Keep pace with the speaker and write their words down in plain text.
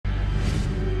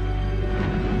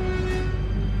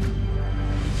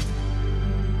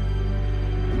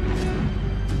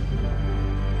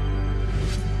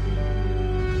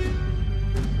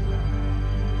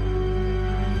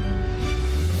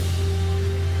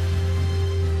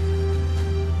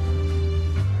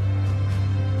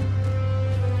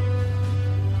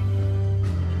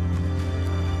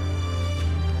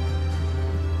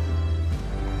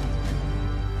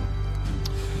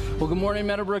Good morning,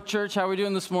 Meadowbrook Church. How are we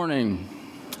doing this morning?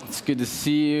 It's good to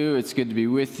see you. It's good to be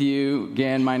with you.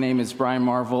 Again, my name is Bryan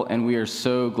Marvel, and we are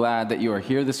so glad that you are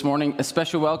here this morning. A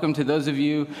special welcome to those of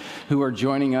you who are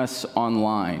joining us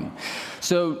online.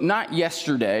 So not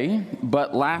yesterday,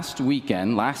 but last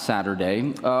weekend, last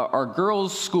Saturday, our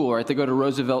girls' school, right, they go to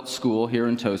Roosevelt School here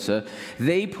in Tosa,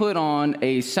 they put on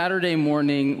a Saturday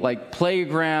morning,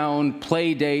 playground,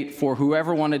 play date for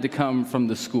whoever wanted to come from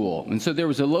the school. And so there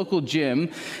was a local gym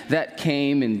that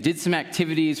came and did some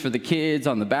activities for the kids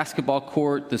on the basketball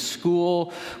court. The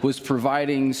school was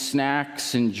providing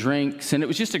snacks and drinks, and it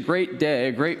was just a great day,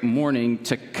 a great morning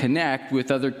to connect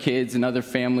with other kids and other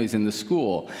families in the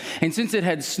school. And since it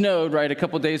had snowed, right, a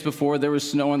couple days before, there was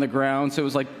snow on the ground, so it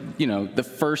was the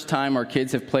first time our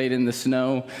kids have played in the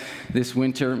snow this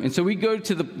winter. And so we go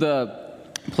to the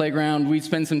playground, we'd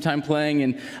spend some time playing,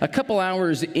 and a couple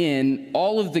hours in,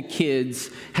 all of the kids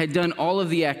had done all of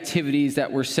the activities that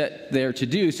were set there to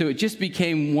do, so it just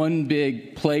became one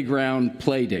big playground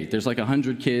play date. There's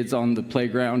 100 kids on the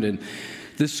playground, and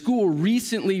the school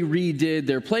recently redid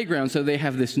their playground, so they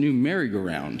have this new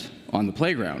merry-go-round on the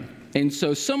playground. And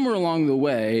so somewhere along the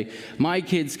way, my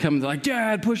kids come, they're like,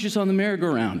 "Dad, push us on the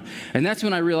merry-go-round." And that's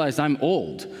when I realized I'm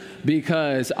old,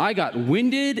 because I got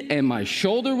winded and my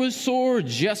shoulder was sore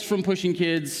just from pushing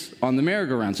kids on the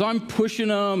merry-go-round. So I'm pushing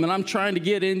them and I'm trying to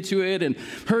get into it and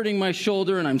hurting my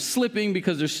shoulder, and I'm slipping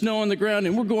because there's snow on the ground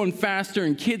and we're going faster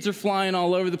and kids are flying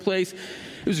all over the place.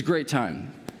 It was a great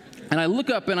time. And I look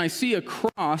up and I see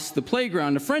across the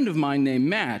playground a friend of mine named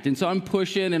Matt. And so I'm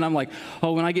pushing and I'm like,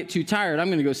 oh, when I get too tired, I'm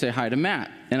going to go say hi to Matt.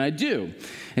 And I do.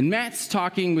 And Matt's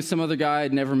talking with some other guy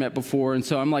I'd never met before. And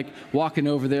so I'm walking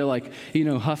over there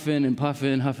huffing and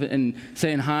puffing and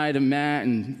saying hi to Matt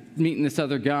and meeting this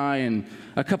other guy. And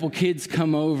a couple kids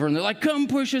come over and they're like, "Come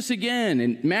push us again."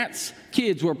 And Matt's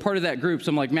kids were part of that group. So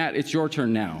I'm like, "Matt, it's your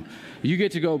turn now. You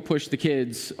get to go push the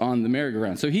kids on the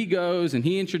merry-go-round." So he goes and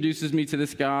he introduces me to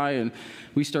this guy, and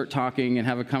we start talking and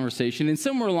have a conversation. And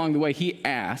somewhere along the way, he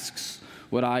asks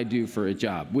what I do for a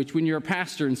job, which when you're a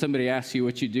pastor and somebody asks you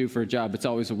what you do for a job, it's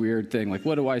always a weird thing.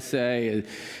 What do I say?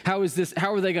 How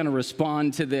are they going to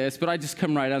respond to this? But I just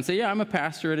come right out and say, "Yeah, I'm a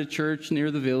pastor at a church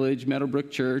near the village,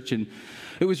 Meadowbrook Church." And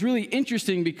it was really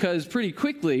interesting because pretty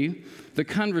quickly, the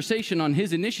conversation on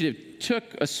his initiative took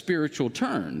a spiritual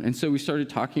turn. And so we started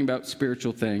talking about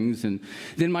spiritual things. And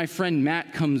then my friend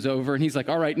Matt comes over and he's like,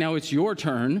 "All right, now it's your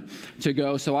turn to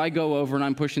go." So I go over and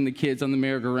I'm pushing the kids on the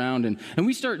merry-go-round. And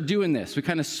we start doing this. We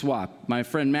kind of swap. My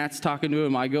friend Matt's talking to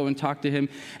him. I go and talk to him.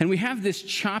 And we have this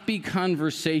choppy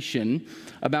conversation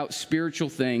about spiritual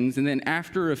things. And then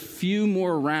after a few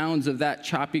more rounds of that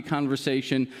choppy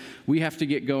conversation, we have to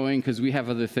get going because we have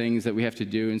other things that we have to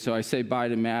do. And so I say bye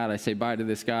to Matt. I say bye to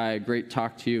this guy. Great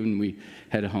talk to you. And we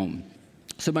head home.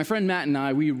 So my friend Matt and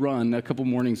I, we run a couple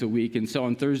mornings a week. And so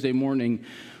on Thursday morning,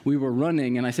 we were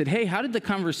running. And I said, "Hey, how did the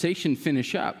conversation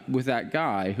finish up with that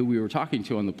guy who we were talking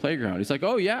to on the playground?" He's like,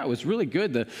 "Oh, yeah, it was really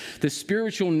good. The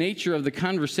spiritual nature of the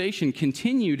conversation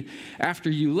continued after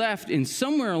you left." And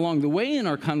somewhere along the way in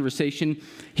our conversation,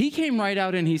 he came right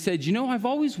out and he said, "You know, I've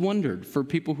always wondered for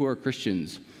people who are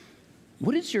Christians,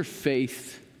 what does your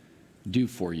faith do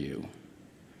for you?"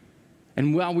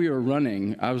 And while we were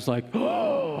running, I was like,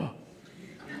 "Oh,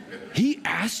 he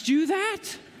asked you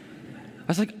that?" I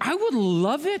was like, I would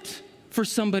love it for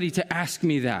somebody to ask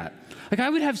me that. I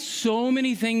would have so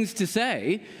many things to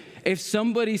say if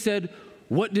somebody said,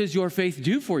 "What does your faith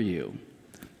do for you?"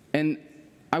 And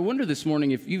I wonder this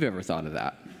morning if you've ever thought of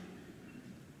that.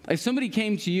 If somebody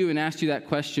came to you and asked you that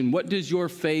question, "What does your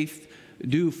faith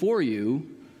do for you?"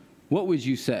 what would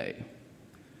you say?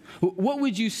 What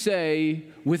would you say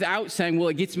without saying, "Well,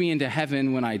 it gets me into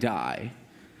heaven when I die"?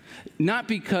 Not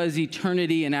because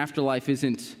eternity and afterlife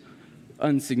isn't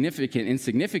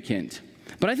insignificant,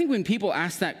 but I think when people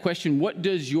ask that question, "What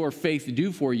does your faith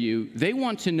do for you?" they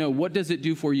want to know, what does it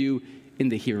do for you in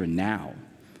the here and now?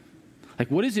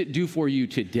 What does it do for you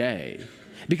today?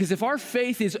 Because if our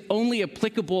faith is only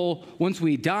applicable once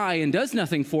we die and does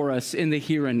nothing for us in the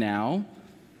here and now,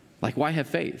 why have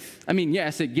faith? I mean,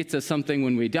 yes, it gets us something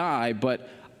when we die, but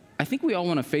I think we all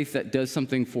want a faith that does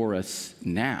something for us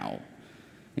now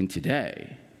and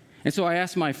today. And so I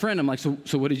asked my friend, I'm like,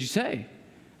 so what did you say?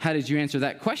 how did you answer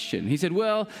that question? He said,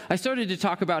 well, I started to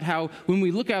talk about how when we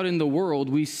look out in the world,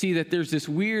 we see that there's this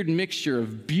weird mixture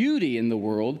of beauty in the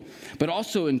world, but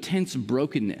also intense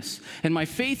brokenness. And my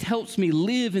faith helps me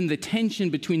live in the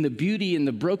tension between the beauty and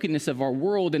the brokenness of our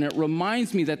world, and it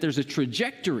reminds me that there's a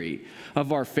trajectory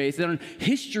of our faith, that our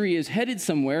history is headed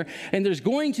somewhere, and there's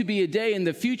going to be a day in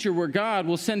the future where God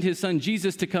will send his son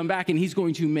Jesus to come back, and he's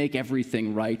going to make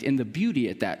everything right, and the beauty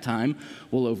at that time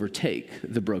will overtake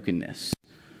the brokenness.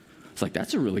 It's like,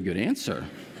 that's a really good answer.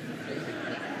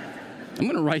 I'm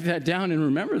going to write that down and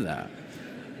remember that.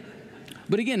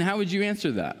 But again, how would you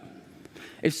answer that?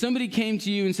 If somebody came to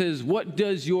you and says, what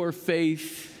does your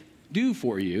faith do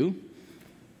for you?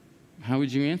 How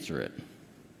would you answer it?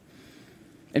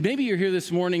 And maybe you're here this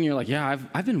morning, you're like, yeah,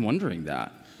 I've been wondering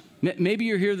that. Maybe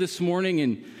you're here this morning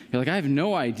and you're like, I have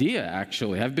no idea,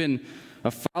 actually. I've been a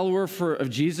follower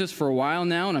of Jesus for a while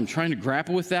now, and I'm trying to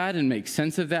grapple with that and make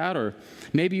sense of that. Or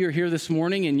maybe you're here this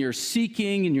morning and you're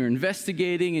seeking and you're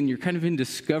investigating and you're kind of in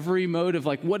discovery mode of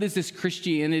like, what does this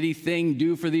Christianity thing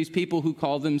do for these people who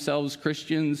call themselves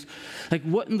Christians? Like,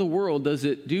 what in the world does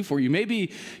it do for you?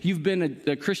 Maybe you've been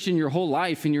a Christian your whole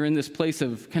life and you're in this place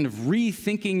of kind of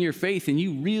rethinking your faith and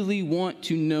you really want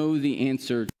to know the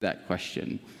answer to that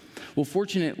question. Well,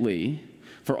 fortunately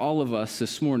for all of us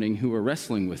this morning who are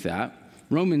wrestling with that,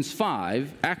 Romans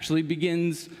 5 actually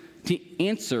begins to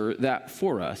answer that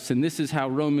for us. And this is how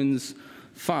Romans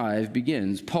 5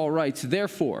 begins. Paul writes,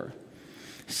 therefore,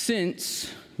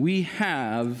 since we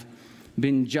have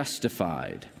been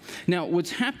justified. Now,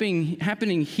 what's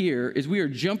happening here is we are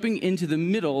jumping into the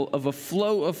middle of a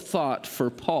flow of thought for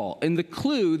Paul. And the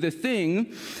clue, the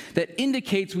thing that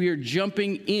indicates we are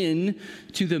jumping in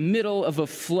to the middle of a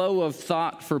flow of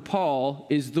thought for Paul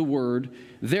is the word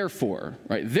therefore,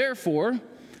 right? Therefore,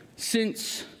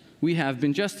 since we have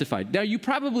been justified. Now, you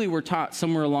probably were taught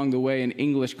somewhere along the way in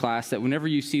English class that whenever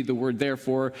you see the word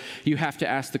therefore, you have to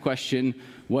ask the question,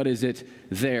 what is it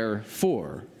there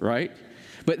for, right?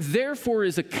 But therefore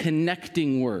is a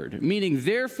connecting word, meaning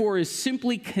therefore is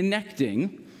simply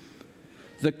connecting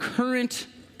the current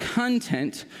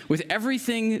content with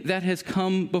everything that has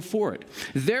come before it.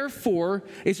 Therefore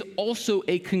is also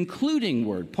a concluding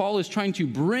word. Paul is trying to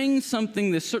bring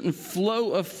something, this certain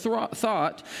flow of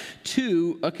thought,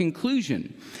 to a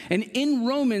conclusion. And in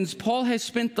Romans, Paul has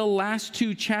spent the last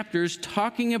 2 chapters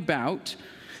talking about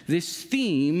this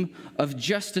theme of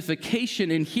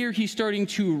justification, and here he's starting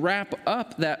to wrap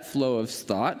up that flow of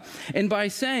thought. And by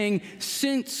saying,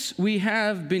 since we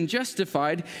have been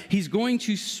justified, he's going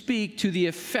to speak to the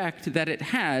effect that it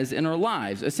has in our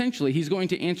lives. Essentially, he's going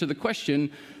to answer the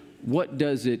question, what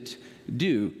does it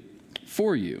do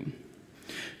for you?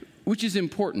 Which is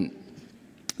important,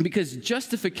 because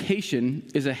justification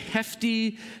is a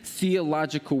hefty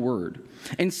theological word.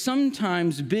 And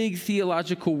sometimes big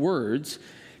theological words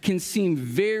can seem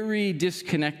very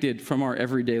disconnected from our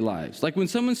everyday lives. Like when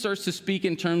someone starts to speak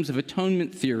in terms of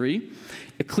atonement theory,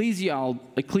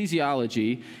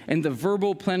 ecclesiology, and the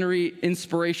verbal plenary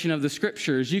inspiration of the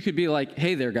scriptures, you could be like,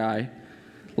 hey there, guy.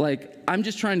 Like, I'm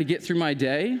just trying to get through my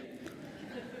day,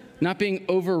 not being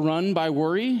overrun by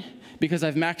worry, because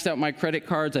I've maxed out my credit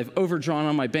cards, I've overdrawn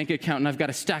on my bank account, and I've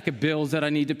got a stack of bills that I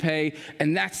need to pay,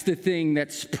 and that's the thing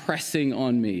that's pressing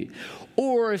on me.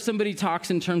 Or if somebody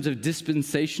talks in terms of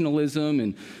dispensationalism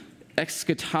and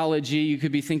eschatology, you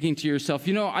could be thinking to yourself,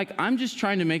 you know, I'm just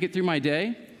trying to make it through my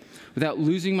day without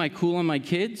losing my cool on my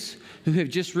kids, who have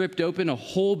just ripped open a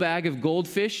whole bag of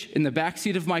goldfish in the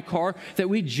backseat of my car that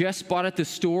we just bought at the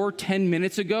store 10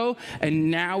 minutes ago, and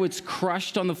now it's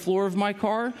crushed on the floor of my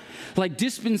car. Like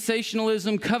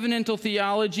dispensationalism, covenantal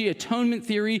theology, atonement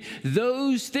theory,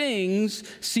 those things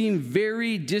seem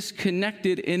very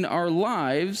disconnected in our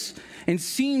lives and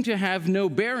seem to have no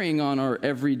bearing on our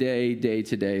everyday,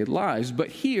 day-to-day lives. But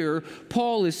here,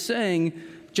 Paul is saying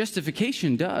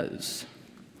justification does.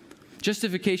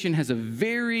 Justification has a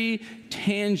very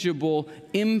tangible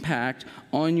impact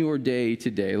on your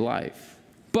day-to-day life.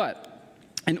 But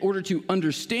in order to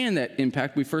understand that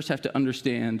impact, we first have to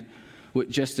understand what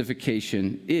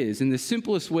justification is. And the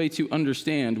simplest way to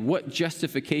understand what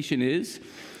justification is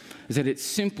that it's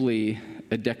simply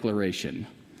a declaration.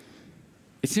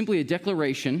 It's simply a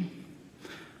declaration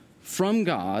from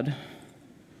God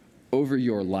over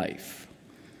your life.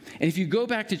 And if you go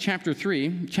back to chapter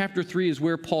 3 is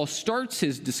where Paul starts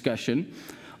his discussion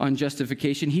on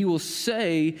justification. He will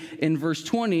say in verse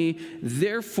 20,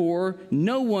 therefore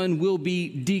no one will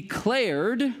be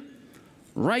declared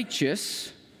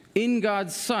righteous in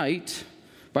God's sight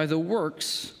by the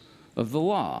works of the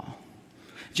law.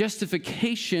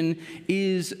 Justification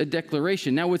is a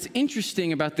declaration. Now, what's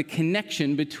interesting about the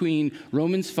connection between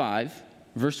Romans 5,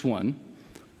 verse 1,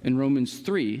 and Romans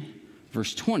 3,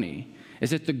 verse 20, is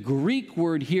that the Greek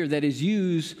word here that is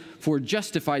used for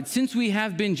justified, since we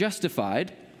have been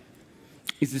justified,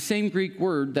 is the same Greek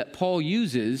word that Paul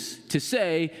uses to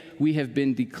say we have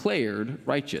been declared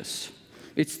righteous.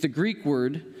 It's the Greek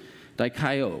word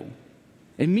dikaio.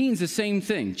 It means the same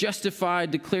thing,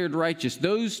 justified, declared righteous.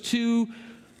 Those two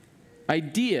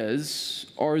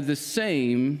ideas are the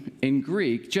same in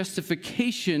Greek.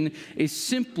 Justification is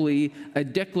simply a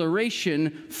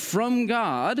declaration from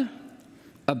God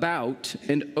about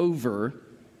and over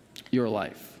your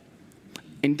life.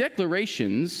 And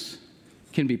declarations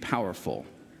can be powerful,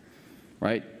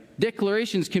 right?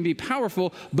 Declarations can be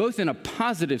powerful both in a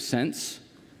positive sense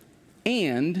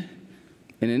and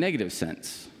in a negative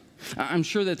sense. I'm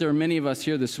sure that there are many of us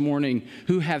here this morning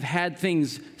who have had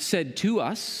things said to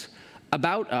us,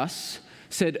 about us,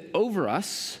 said over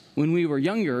us when we were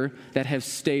younger that have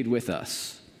stayed with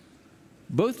us,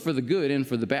 both for the good and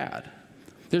for the bad.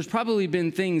 There's probably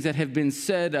been things that have been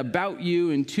said about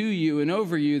you and to you and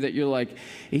over you that you're like,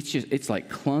 it's like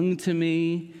clung to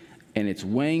me and it's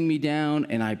weighing me down,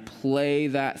 and I play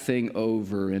that thing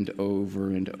over and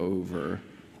over and over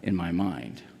in my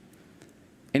mind.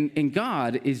 And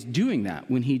God is doing that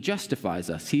when he justifies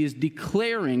us. He is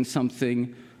declaring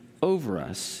something over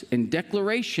us, and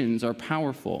declarations are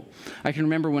powerful. I can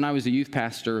remember when I was a youth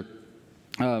pastor,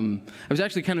 I was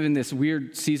actually kind of in this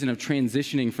weird season of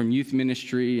transitioning from youth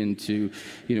ministry into,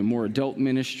 more adult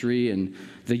ministry. And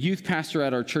the youth pastor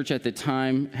at our church at the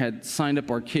time had signed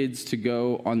up our kids to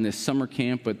go on this summer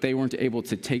camp, but they weren't able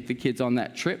to take the kids on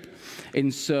that trip.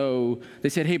 And so they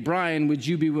said, "Hey, Brian, would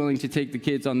you be willing to take the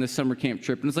kids on this summer camp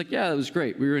trip?" And I was like, "Yeah, that was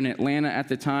great." We were in Atlanta at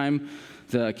the time.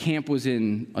 The camp was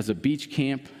a beach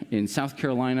camp in South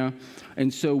Carolina.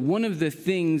 And so one of the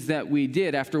things that we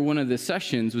did after one of the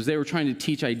sessions was they were trying to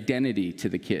teach identity to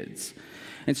the kids.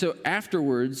 And so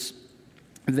afterwards,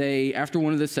 after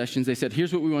one of the sessions, they said,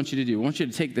 "Here's what we want you to do. We want you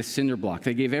to take the cinder block."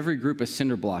 They gave every group a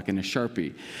cinder block and a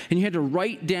Sharpie. And you had to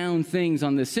write down things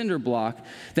on the cinder block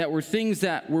that were things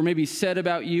that were maybe said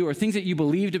about you or things that you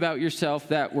believed about yourself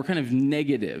that were kind of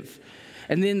negative.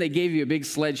 And then they gave you a big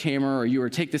sledgehammer, or you were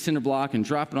to take the cinder block and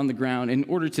drop it on the ground in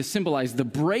order to symbolize the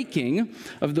breaking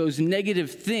of those negative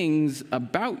things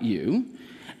about you,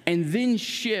 and then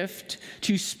shift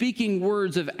to speaking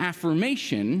words of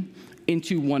affirmation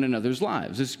into one another's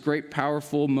lives. This great,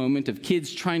 powerful moment of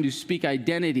kids trying to speak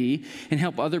identity and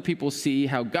help other people see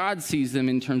how God sees them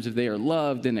in terms of they are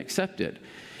loved and accepted.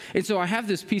 And so I have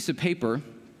this piece of paper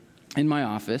in my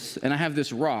office, and I have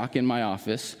this rock in my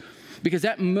office, because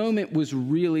that moment was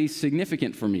really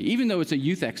significant for me. Even though it's a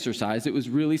youth exercise, it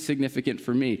was really significant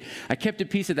for me. I kept a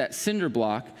piece of that cinder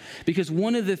block because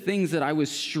one of the things that I was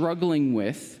struggling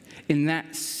with in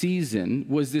that season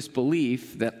was this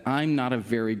belief that I'm not a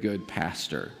very good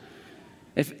pastor.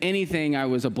 If anything, I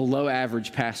was a below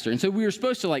average pastor. And so we were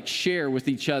supposed to share with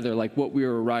each other what we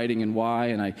were writing and why,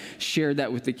 and I shared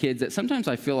that with the kids, that sometimes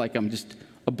I feel like I'm just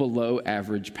a below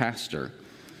average pastor.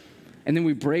 And then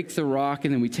we break the rock,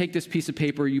 and then we take this piece of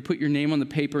paper, you put your name on the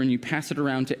paper, and you pass it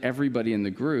around to everybody in the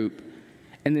group.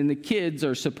 And then the kids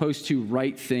are supposed to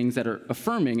write things that are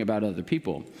affirming about other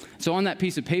people. So on that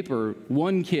piece of paper,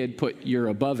 one kid put, "You're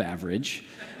above average,"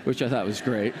 which I thought was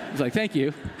great. I was like, "Thank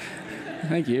you.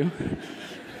 Thank you."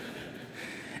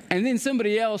 And then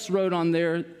somebody else wrote on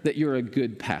there that you're a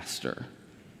good pastor.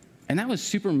 And that was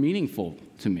super meaningful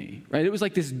to me, right? It was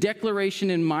like this declaration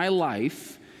in my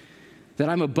life that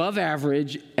I'm above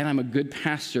average and I'm a good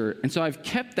pastor. And so I've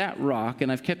kept that rock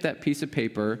and I've kept that piece of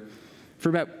paper for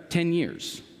about 10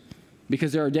 years,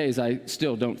 because there are days I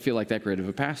still don't feel like that great of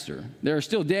a pastor. There are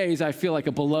still days I feel like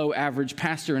a below average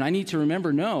pastor, and I need to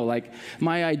remember,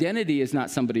 my identity is not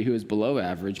somebody who is below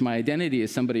average. My identity is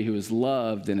somebody who is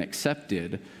loved and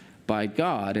accepted by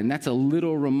God. And that's a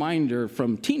little reminder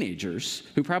from teenagers,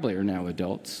 who probably are now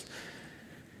adults,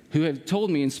 who have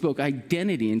told me and spoke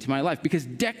identity into my life, because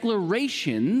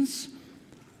declarations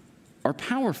are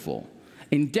powerful,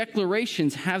 and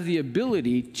declarations have the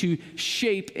ability to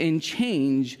shape and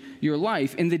change your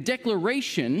life. And the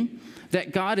declaration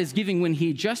that God is giving when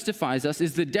he justifies us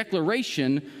is the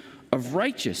declaration of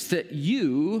righteous, that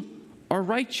you are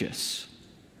righteous.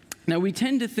 Now, we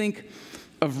tend to think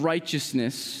of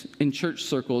righteousness in church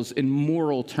circles in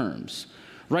moral terms.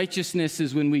 Righteousness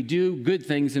is when we do good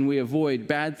things and we avoid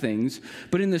bad things.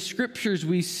 But in the scriptures,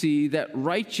 we see that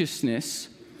righteousness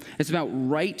is about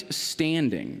right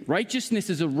standing. Righteousness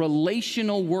is a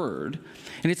relational word,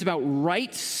 and it's about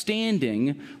right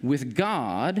standing with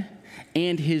God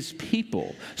and his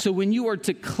people. So when you are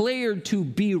declared to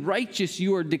be righteous,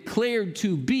 you are declared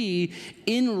to be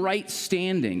in right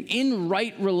standing, in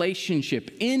right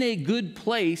relationship, in a good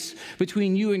place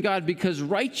between you and God, because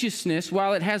righteousness,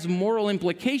 while it has moral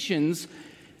implications,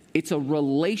 it's a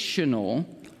relational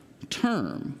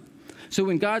term. So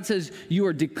when God says you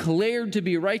are declared to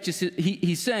be righteous,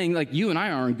 he's saying, like, you and I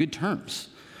are on good terms.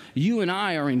 You and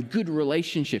I are in good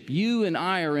relationship. You and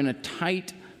I are in a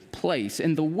tight place.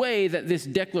 And the way that this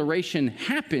declaration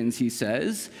happens, he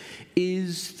says,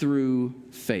 is through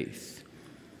faith.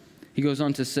 He goes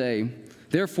on to say,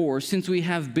 therefore, since we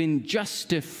have been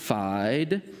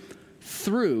justified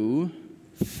through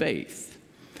faith.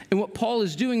 And what Paul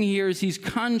is doing here is he's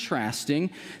contrasting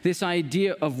this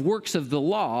idea of works of the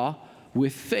law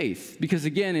with faith. Because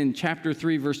again, in chapter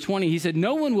 3, verse 20, he said,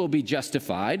 no one will be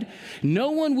justified.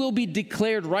 No one will be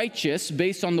declared righteous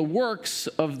based on the works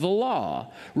of the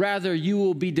law. Rather, you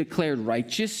will be declared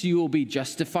righteous. You will be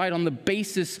justified on the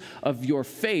basis of your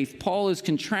faith. Paul is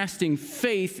contrasting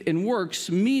faith and works,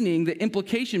 meaning the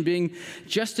implication being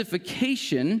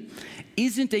justification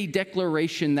isn't a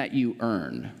declaration that you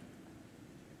earn.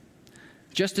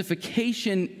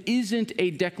 Justification isn't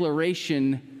a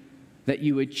declaration that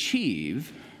you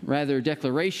achieve. Rather,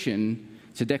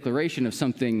 it's a declaration of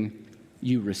something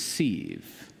you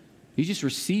receive. You just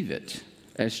receive it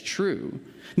as true.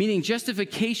 Meaning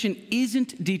justification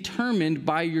isn't determined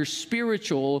by your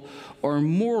spiritual or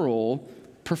moral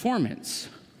performance,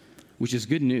 which is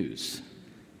good news.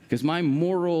 Because my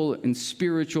moral and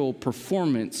spiritual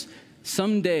performance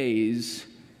some days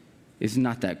is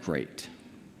not that great.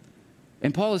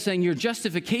 And Paul is saying your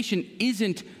justification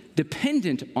isn't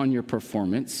dependent on your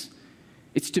performance.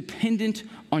 It's dependent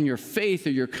on your faith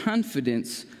or your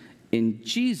confidence in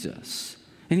Jesus.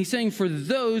 And he's saying for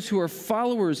those who are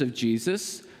followers of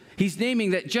Jesus, he's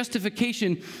naming that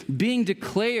justification, being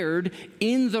declared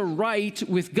in the right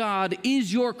with God,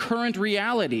 is your current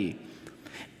reality.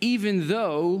 Even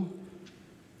though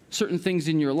certain things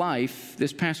in your life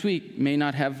this past week may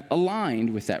not have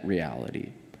aligned with that reality,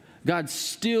 God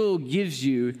still gives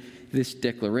you this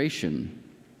declaration.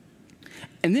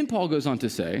 And then Paul goes on to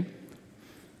say,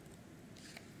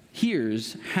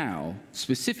 here's how,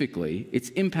 specifically, it's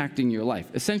impacting your life.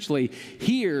 Essentially,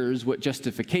 here's what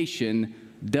justification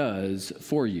does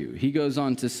for you. He goes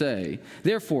on to say,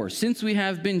 therefore, since we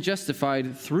have been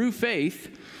justified through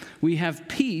faith, we have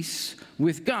peace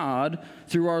with God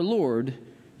through our Lord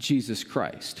Jesus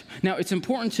Christ. Now, it's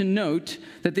important to note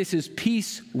that this is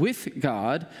peace with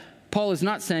God. Paul is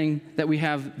not saying that we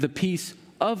have the peace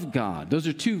of God. Those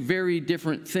are two very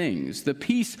different things. The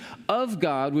peace of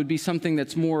God would be something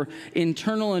that's more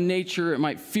internal in nature. It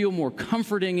might feel more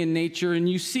comforting in nature. And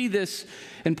you see this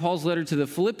in Paul's letter to the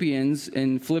Philippians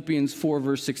in Philippians 4,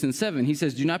 verse 6 and 7. He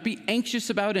says, do not be anxious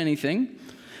about anything,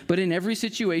 but in every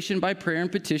situation by prayer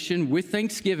and petition with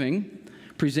thanksgiving,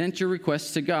 present your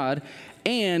requests to God,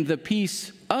 and the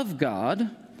peace of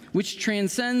God, which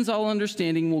transcends all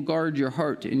understanding, will guard your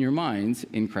heart and your minds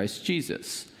in Christ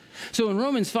Jesus. So in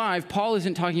Romans 5, Paul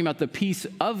isn't talking about the peace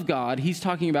of God. He's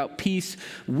talking about peace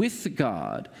with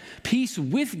God. Peace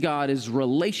with God is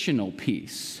relational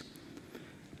peace.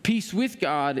 Peace with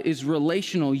God is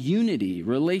relational unity,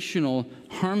 relational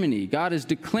harmony. God is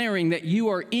declaring that you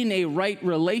are in a right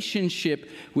relationship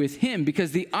with him,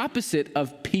 because the opposite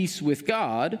of peace with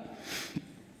God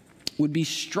would be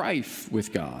strife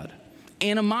with God,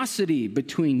 animosity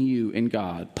between you and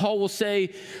God. Paul will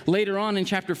say later on in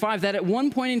chapter 5 that at one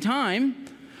point in time,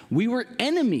 we were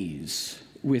enemies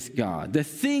with God. The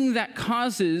thing that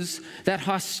causes that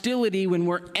hostility when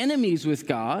we're enemies with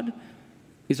God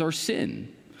is our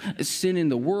sin. Sin in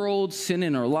the world, sin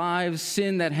in our lives,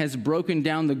 sin that has broken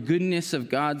down the goodness of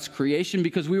God's creation,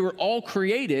 because we were all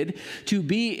created to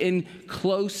be in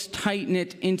close,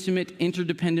 tight-knit, intimate,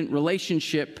 interdependent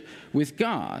relationship with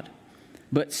God.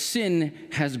 But sin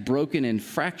has broken and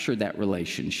fractured that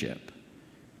relationship.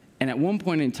 And at one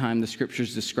point in time, the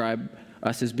scriptures describe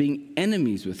us as being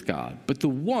enemies with God. But the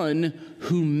one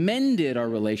who mended our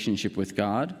relationship with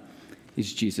God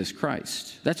is Jesus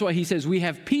Christ. That's why he says we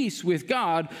have peace with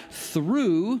God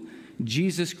through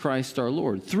Jesus Christ our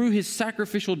Lord, through his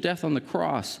sacrificial death on the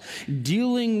cross,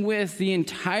 dealing with the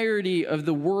entirety of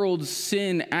the world's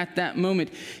sin at that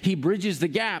moment. He bridges the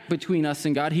gap between us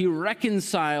and God. He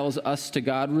reconciles us to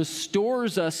God,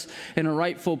 restores us in a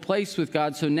rightful place with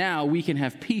God, so now we can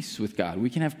have peace with God. We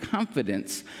can have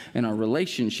confidence in our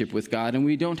relationship with God, and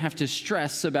we don't have to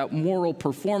stress about moral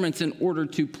performance in order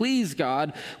to please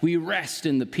God. We rest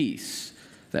in the peace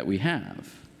that we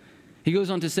have. He goes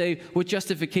on to say what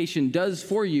justification does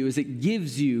for you is it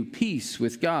gives you peace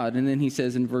with God. And then he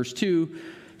says in verse 2,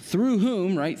 through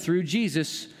whom, right, through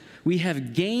Jesus, we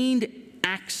have gained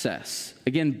access,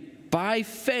 again, by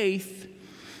faith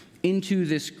into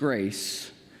this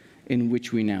grace in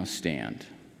which we now stand.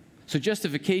 So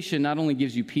justification not only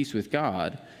gives you peace with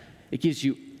God, it gives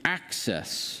you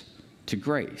access to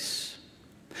grace.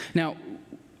 Now,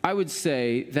 I would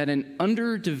say that an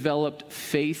underdeveloped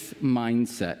faith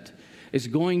mindset is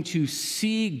going to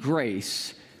see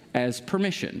grace as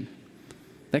permission.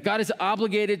 That God is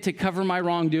obligated to cover my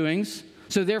wrongdoings,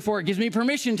 so therefore it gives me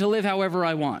permission to live however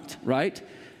I want, right?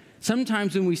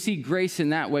 Sometimes when we see grace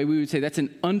in that way, we would say that's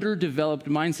an underdeveloped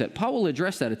mindset. Paul will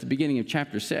address that at the beginning of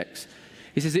chapter 6.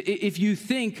 He says, if you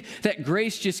think that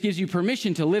grace just gives you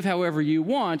permission to live however you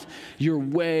want, you're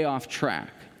way off track.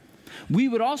 We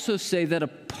would also say that a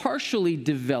partially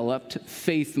developed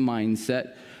faith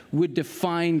mindset would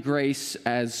define grace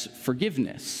as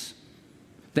forgiveness.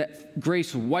 That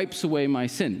grace wipes away my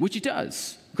sin, which it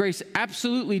does. Grace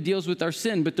absolutely deals with our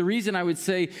sin, but the reason I would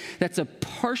say that's a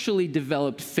partially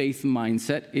developed faith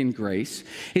mindset in grace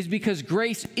is because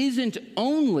grace isn't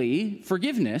only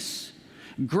forgiveness,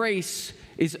 grace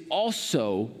is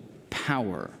also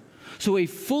power. So a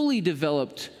fully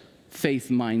developed faith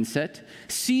mindset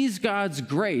sees God's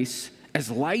grace as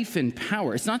life and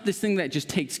power. It's not this thing that just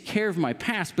takes care of my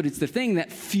past, but it's the thing that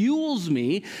fuels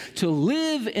me to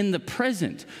live in the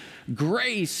present.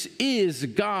 Grace is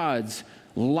God's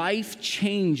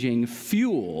life-changing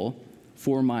fuel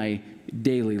for my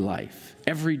daily life,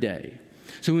 every day.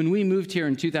 So when we moved here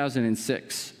in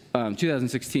 2016,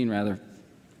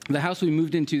 the house we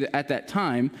moved into at that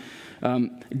time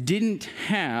didn't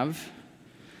have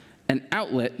an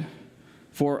outlet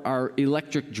for our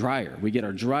electric dryer. We get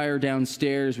our dryer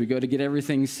downstairs, we go to get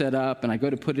everything set up, and I go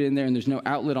to put it in there, and there's no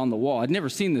outlet on the wall. I'd never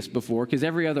seen this before, because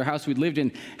every other house we'd lived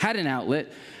in had an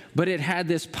outlet, but it had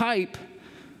this pipe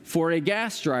for a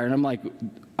gas dryer, and I'm like,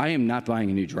 I am not buying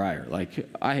a new dryer. Like,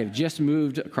 I have just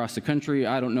moved across the country,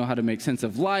 I don't know how to make sense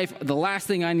of life. The last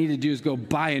thing I need to do is go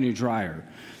buy a new dryer.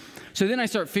 So then I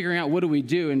start figuring out, what do we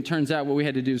do? And it turns out what we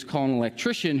had to do is call an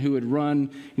electrician who would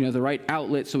run, the right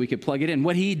outlet so we could plug it in.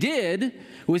 What he did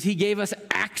was he gave us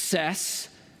access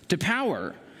to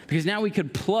power, because now we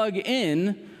could plug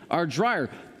in our dryer.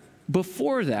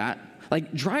 Before that,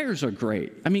 dryers are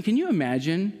great. I mean, can you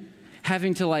imagine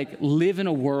having to live in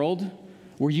a world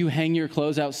where you hang your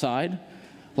clothes outside?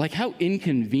 How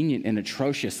inconvenient and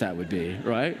atrocious that would be,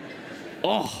 right?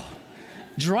 Oh,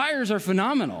 dryers are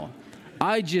phenomenal.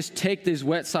 I just take these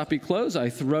wet, soppy clothes, I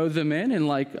throw them in, and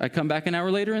I come back an hour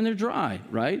later and they're dry,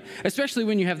 right? Especially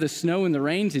when you have the snow and the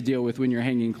rain to deal with when you're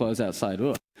hanging clothes outside.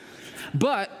 Ugh.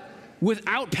 But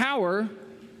without power,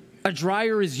 a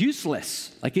dryer is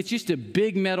useless. It's just a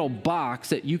big metal box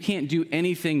that you can't do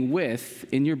anything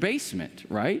with in your basement,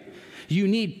 right? You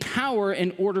need power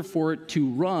in order for it to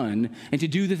run and to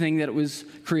do the thing that it was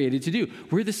created to do.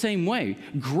 We're the same way.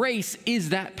 Grace is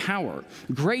that power.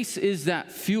 Grace is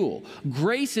that fuel.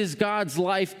 Grace is God's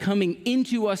life coming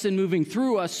into us and moving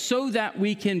through us so that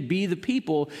we can be the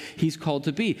people He's called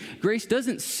to be. Grace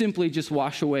doesn't simply just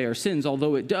wash away our sins,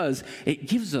 although it does. It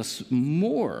gives us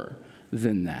more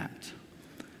than that.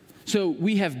 So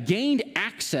we have gained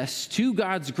access to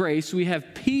God's grace. We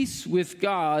have peace with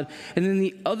God. And then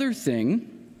the other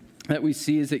thing that we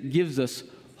see is it gives us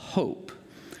hope.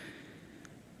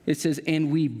 It says,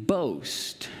 and we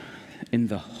boast in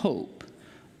the hope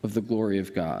of the glory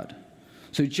of God.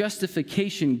 So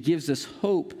justification gives us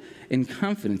hope and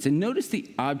confidence. And notice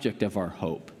the object of our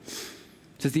hope.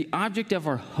 It says the object of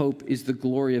our hope is the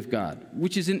glory of God,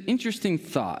 which is an interesting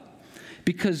thought,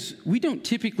 because we don't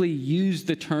typically use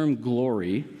the term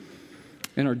glory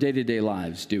in our day-to-day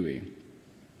lives, do we?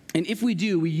 And if we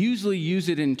do, we usually use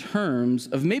it in terms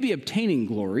of maybe obtaining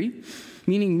glory,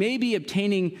 meaning maybe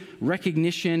obtaining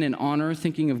recognition and honor,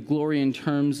 thinking of glory in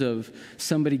terms of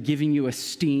somebody giving you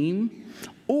esteem,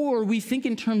 or we think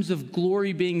in terms of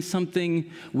glory being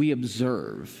something we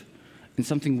observe and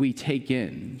something we take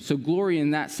in. So glory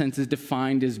in that sense is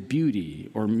defined as beauty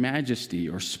or majesty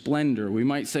or splendor. We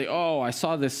might say, oh, I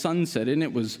saw this sunset and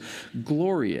it was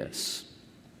glorious.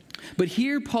 But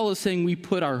here Paul is saying we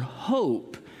put our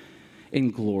hope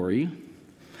in glory,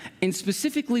 and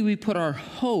specifically we put our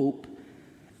hope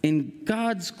in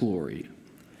God's glory.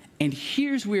 And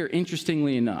here's where,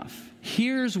 interestingly enough,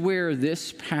 here's where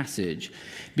this passage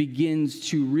begins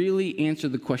to really answer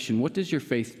the question, what does your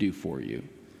faith do for you?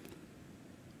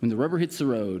 When the rubber hits the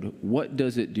road, what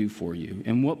does it do for you?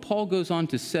 And what Paul goes on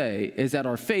to say is that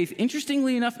our faith,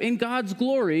 interestingly enough, in God's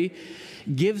glory,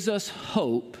 gives us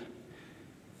hope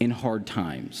in hard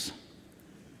times.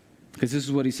 Because this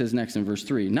is what he says next in verse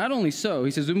 3. Not only so,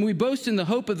 he says, when we boast in the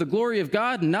hope of the glory of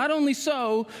God, not only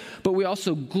so, but we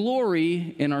also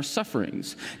glory in our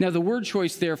sufferings. Now, the word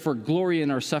choice there for glory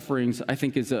in our sufferings, I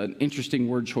think, is an interesting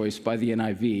word choice by the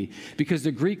NIV, because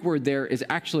the Greek word there is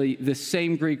actually the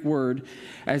same Greek word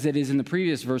as it is in the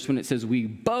previous verse when it says, we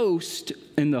boast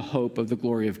in the hope of the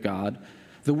glory of God.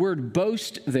 The word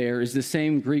boast there is the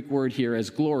same Greek word here as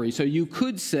glory. So you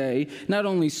could say, not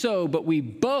only so, but we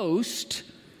boast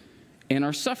in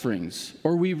our sufferings,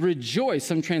 or we rejoice.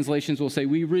 Some translations will say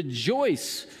we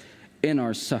rejoice in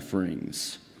our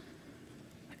sufferings.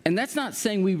 And that's not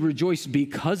saying we rejoice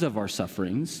because of our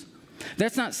sufferings.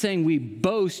 That's not saying we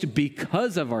boast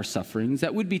because of our sufferings.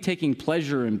 That would be taking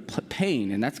pleasure in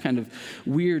pain, and that's kind of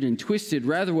weird and twisted.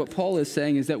 Rather, what Paul is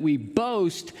saying is that we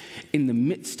boast in the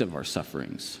midst of our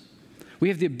sufferings. We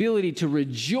have the ability to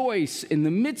rejoice in the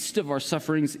midst of our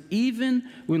sufferings, even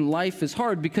when life is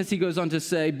hard, because he goes on to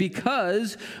say,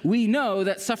 because we know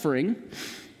that suffering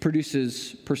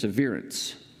produces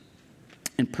perseverance,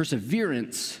 and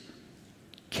perseverance,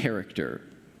 character,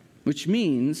 which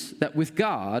means that with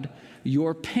God,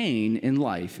 your pain in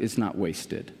life is not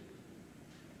wasted.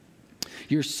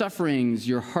 Your sufferings,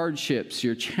 your hardships,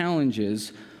 your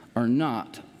challenges are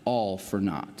not all for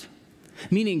naught.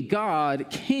 Meaning God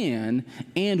can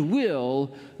and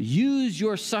will use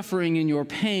your suffering and your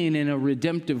pain in a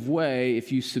redemptive way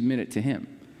if you submit it to him.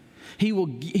 He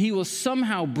will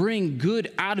somehow bring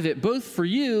good out of it, both for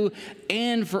you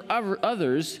and for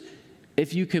others,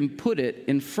 if you can put it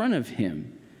in front of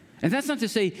him. And that's not to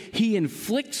say he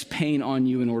inflicts pain on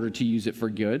you in order to use it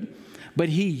for good, but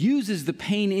he uses the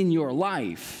pain in your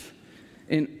life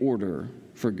in order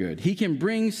for good. He can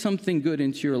bring something good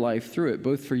into your life through it,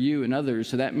 both for you and others.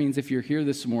 So that means if you're here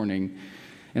this morning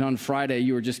and on Friday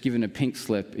you were just given a pink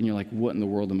slip and you're like, what in the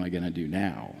world am I going to do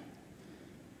now?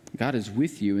 God is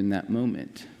with you in that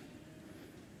moment.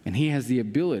 And he has the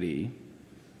ability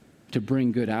to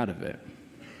bring good out of it.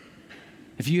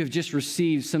 If you have just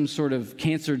received some sort of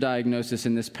cancer diagnosis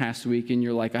in this past week and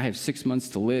you're like, I have 6 months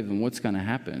to live and what's going to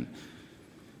happen?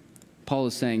 Paul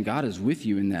is saying God is with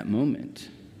you in that moment.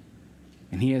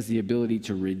 And he has the ability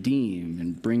to redeem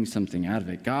and bring something out of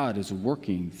it. God is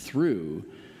working through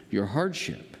your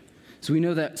hardship. So we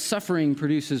know that suffering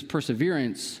produces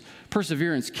perseverance.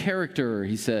 Perseverance, character,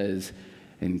 he says,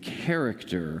 and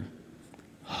character,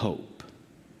 hope.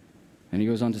 And he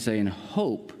goes on to say, and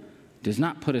hope does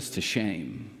not put us to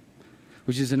shame,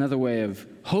 which is another way of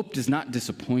hope does not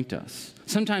disappoint us.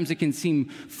 Sometimes it can seem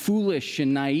foolish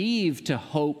and naive to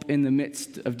hope in the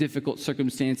midst of difficult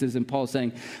circumstances. And Paul's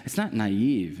saying it's not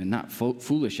naive and not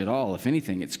foolish at all. If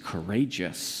anything, it's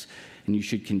courageous. And you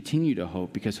should continue to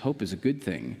hope because hope is a good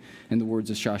thing. In the words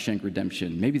of Shawshank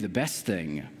Redemption, maybe the best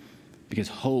thing, because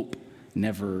hope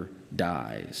never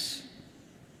dies.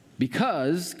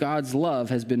 Because God's love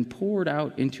has been poured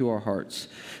out into our hearts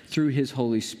through his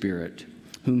Holy Spirit,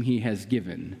 whom he has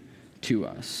given to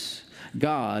us.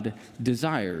 God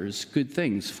desires good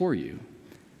things for you.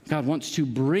 God wants to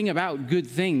bring about good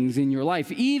things in your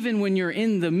life, even when you're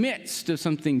in the midst of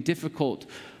something difficult,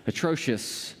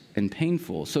 atrocious, and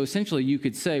painful. So essentially, you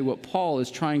could say what Paul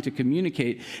is trying to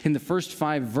communicate in the first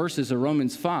 5 verses of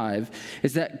Romans 5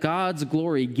 is that God's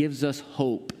glory gives us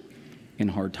hope in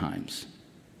hard times.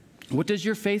 What does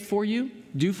your faith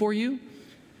do for you?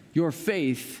 Your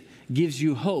faith gives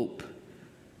you hope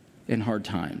in hard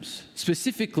times,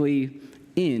 specifically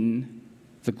in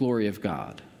the glory of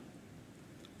God.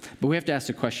 But we have to ask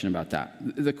a question about that.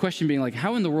 The question being like,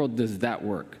 how in the world does that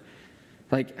work?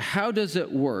 Like, how does it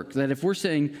work that if we're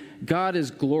saying God is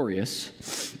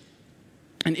glorious,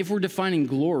 and if we're defining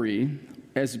glory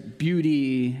as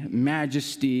beauty,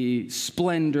 majesty,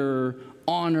 splendor,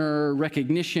 honor,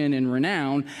 recognition, and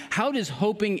renown, how does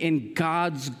hoping in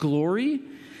God's glory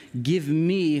give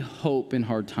me hope in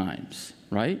hard times,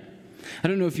 right? I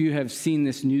don't know if you have seen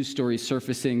this news story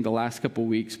surfacing the last couple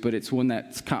weeks, but it's one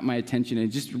that's caught my attention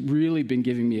and just really been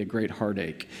giving me a great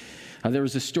heartache. There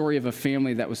was a story of a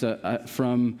family that was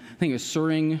from, I think it was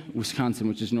Suring, Wisconsin,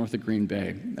 which is north of Green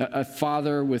Bay. A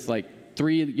father with like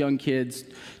 3 young kids,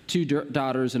 2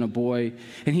 daughters and a boy,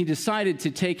 and he decided to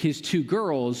take his 2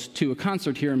 girls to a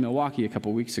concert here in Milwaukee a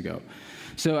couple weeks ago.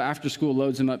 So after school,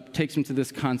 loads them up, takes them to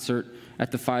this concert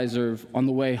at the Fiserv. On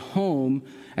the way home,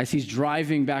 as he's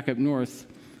driving back up north,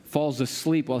 falls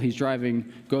asleep while he's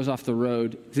driving, goes off the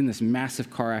road, is in this massive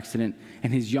car accident,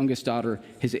 and his youngest daughter,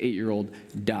 his 8-year-old,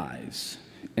 dies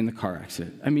in the car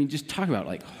accident. I mean, just talk about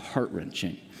like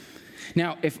heart-wrenching.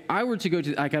 Now, if I were to go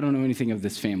to, like, I don't know anything of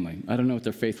this family. I don't know what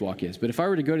their faith walk is, but if I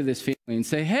were to go to this family and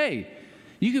say, hey,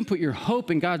 you can put your hope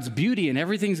in God's beauty and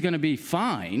everything's going to be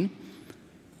fine,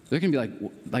 They're going to be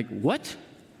like, what?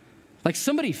 Like,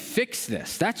 somebody fix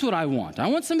this. That's what I want. I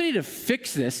want somebody to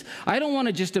fix this. I don't want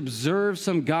to just observe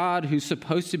some God who's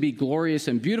supposed to be glorious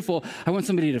and beautiful. I want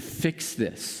somebody to fix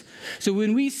this. So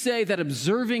when we say that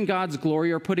observing God's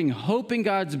glory or putting hope in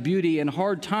God's beauty in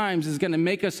hard times is going to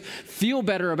make us feel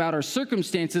better about our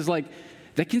circumstances, like,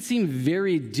 that can seem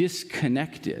very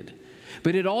disconnected.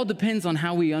 But it all depends on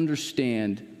how we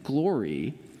understand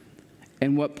glory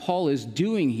and what Paul is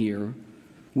doing here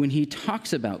when he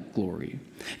talks about glory.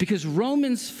 Because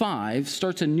Romans 5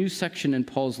 starts a new section in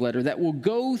Paul's letter that will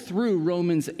go through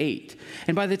Romans 8.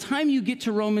 And by the time you get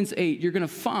to Romans 8, you're going to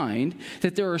find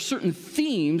that there are certain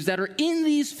themes that are in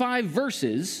these 5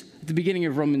 verses at the beginning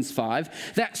of Romans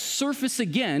 5 that surface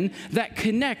again, that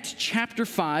connect chapter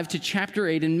 5 to chapter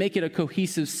 8 and make it a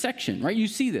cohesive section, right? You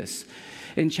see this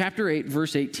in chapter 8,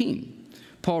 verse 18.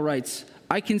 Paul writes,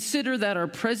 I consider that our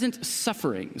present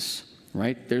sufferings,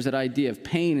 right? There's that idea of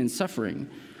pain and suffering,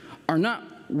 are not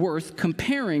worth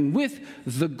comparing with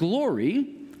the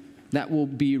glory that will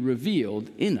be revealed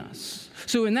in us.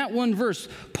 So in that one verse,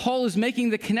 Paul is making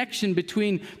the connection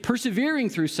between persevering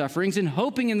through sufferings and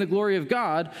hoping in the glory of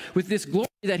God with this glory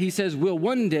that he says will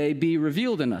one day be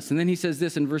revealed in us. And then he says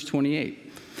this in verse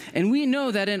 28. And we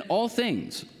know that in all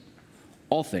things,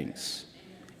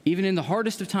 even in the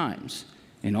hardest of times,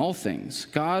 in all things,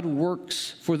 God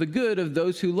works for the good of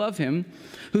those who love him,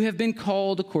 who have been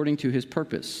called according to his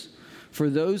purpose. For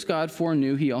those God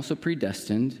foreknew, he also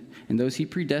predestined, and those he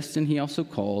predestined, he also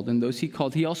called, and those he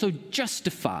called, he also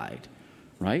justified,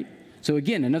 right? So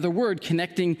again, another word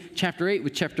connecting chapter 8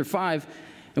 with chapter 5,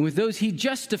 and with those he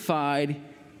justified,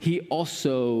 he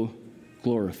also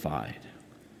glorified.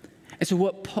 And so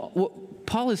what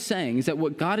Paul is saying is that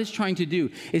what God is trying to do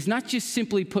is not just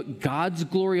simply put God's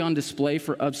glory on display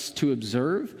for us to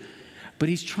observe, but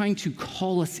he's trying to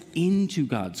call us into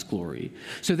God's glory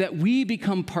so that we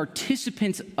become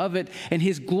participants of it, and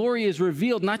his glory is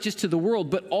revealed not just to the world,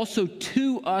 but also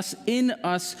to us, in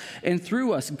us, and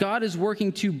through us. God is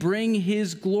working to bring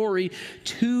his glory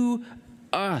to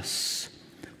us,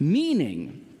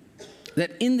 meaning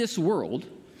that in this world,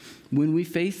 when we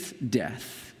face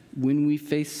death, when we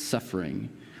face suffering,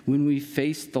 when we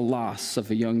face the loss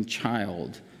of a young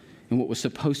child and what was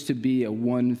supposed to be a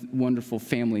wonderful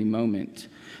family moment,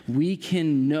 we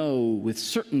can know with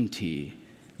certainty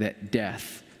that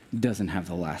death doesn't have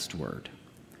the last word.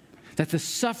 That the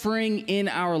suffering in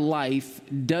our life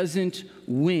doesn't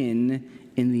win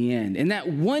in the end. And that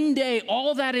one day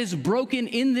all that is broken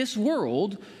in this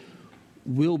world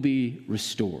will be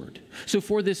restored. So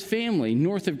for this family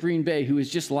north of Green Bay who has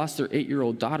just lost their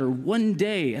 8-year-old daughter, one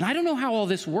day, and I don't know how all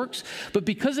this works, but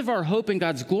because of our hope in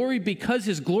God's glory, because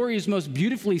his glory is most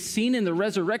beautifully seen in the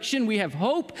resurrection, we have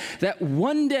hope that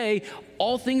one day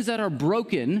all things that are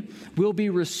broken will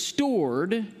be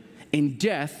restored and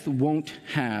death won't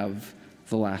have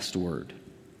the last word.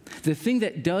 The thing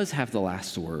that does have the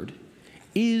last word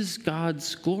is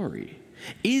God's glory,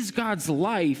 is God's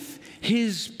life,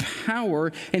 his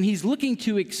power, and he's looking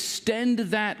to extend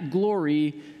that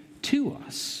glory to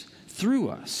us, through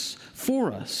us,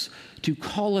 for us, to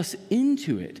call us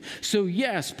into it. So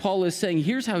yes, Paul is saying,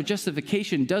 here's how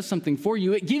justification does something for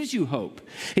you. It gives you hope.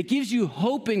 It gives you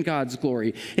hope in God's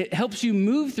glory. It helps you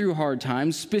move through hard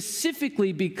times,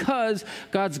 specifically because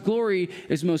God's glory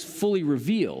is most fully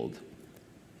revealed,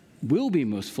 will be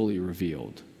most fully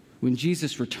revealed when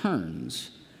Jesus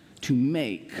returns to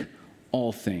make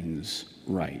all things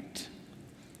right.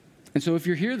 And so if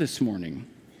you're here this morning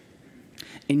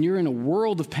and you're in a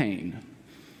world of pain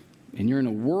and you're in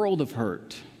a world of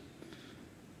hurt,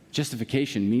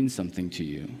 justification means something to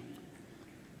you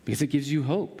because it gives you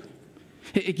hope.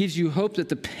 It gives you hope that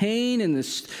the pain and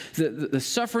the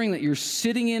suffering that you're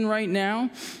sitting in right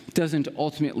now doesn't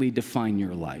ultimately define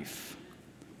your life.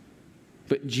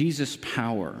 But Jesus'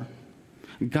 power,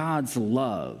 God's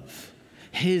love,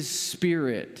 his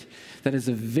Spirit that is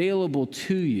available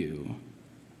to you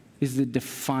is the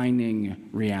defining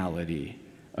reality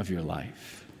of your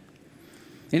life.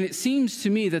 And it seems to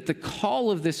me that the call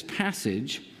of this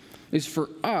passage is for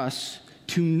us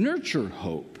to nurture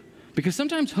hope, because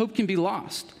sometimes hope can be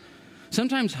lost.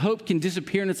 Sometimes hope can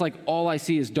disappear and it's like all I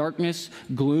see is darkness,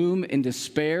 gloom, and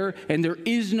despair, and there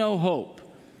is no hope.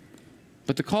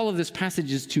 But the call of this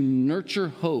passage is to nurture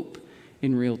hope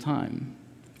in real time.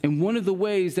 And one of the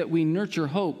ways that we nurture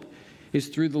hope is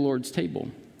through the Lord's table,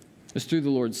 is through the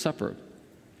Lord's Supper.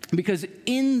 Because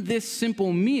in this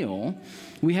simple meal,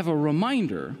 we have a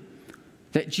reminder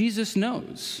that Jesus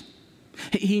knows.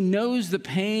 He knows the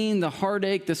pain, the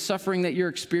heartache, the suffering that you're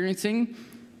experiencing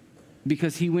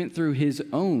because he went through his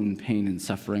own pain and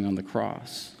suffering on the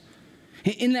cross.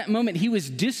 In that moment, he was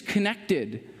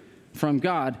disconnected from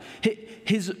God.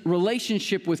 His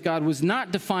relationship with God was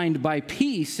not defined by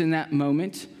peace in that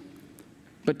moment,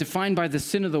 but defined by the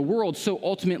sin of the world, so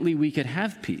ultimately we could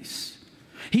have peace.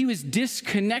 He was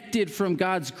disconnected from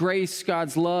God's grace,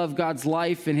 God's love, God's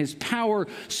life, and his power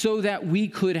so that we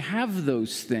could have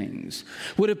those things.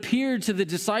 What appeared to the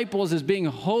disciples as being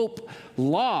hope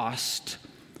lost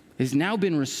has now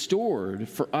been restored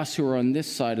for us who are on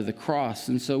this side of the cross.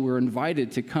 And so we're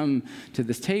invited to come to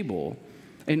this table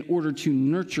in order to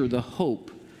nurture the hope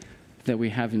that we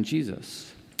have in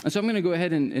Jesus. And so I'm going to go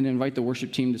ahead and invite the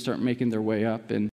worship team to start making their way up. And